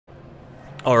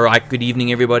Alright, good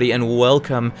evening everybody and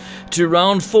welcome to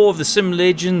round 4 of the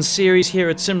SimLegends series here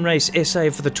at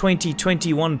SimRaceSA for the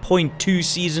 2021.2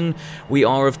 season. We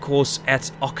are of course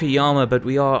at Okayama, but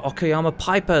we are Okayama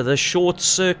Piper, the short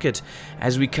circuit,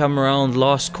 as we come around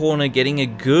last corner getting a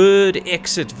good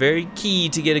exit. Very key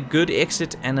to get a good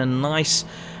exit and a nice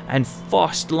and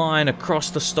fast line across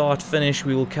the start finish.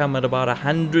 We will come at about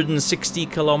 160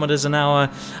 kilometers an hour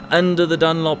under the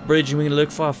Dunlop bridge, and we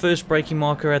look for our first braking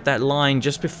marker at that line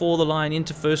just before the line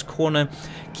into first corner,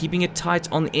 keeping it tight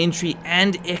on entry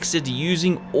and exit,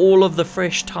 using all of the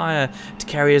fresh tire to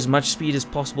carry as much speed as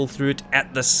possible through it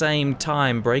at the same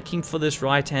time. Braking for this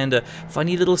right-hander,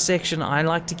 funny little section. I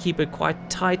like to keep it quite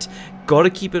tight. Got to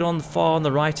keep it on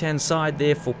the right hand side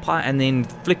there for Piper, and then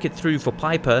flick it through for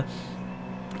Piper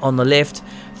on the left.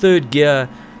 Third gear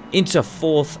into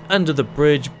fourth under the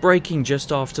bridge, braking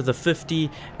just after the 50,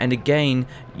 and again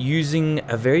using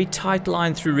a very tight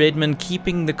line through Redmond,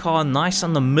 keeping the car nice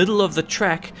on the middle of the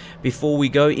track before we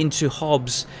go into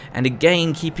Hobbs, and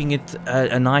again keeping it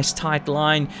a nice tight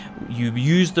line. You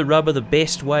use the rubber the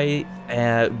best way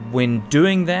when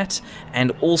doing that,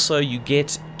 and also you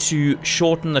get to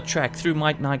shorten the track through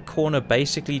Mike Knight corner.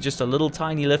 Basically just a little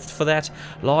tiny lift for that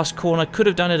last corner. Could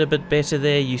have done it a bit better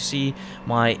there. You see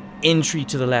my entry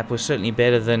to the lap was certainly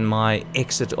better than my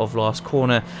exit of last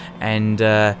corner, and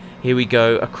here we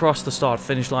go across the start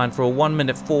finish line for a 1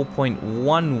 minute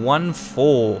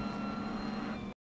 4.114.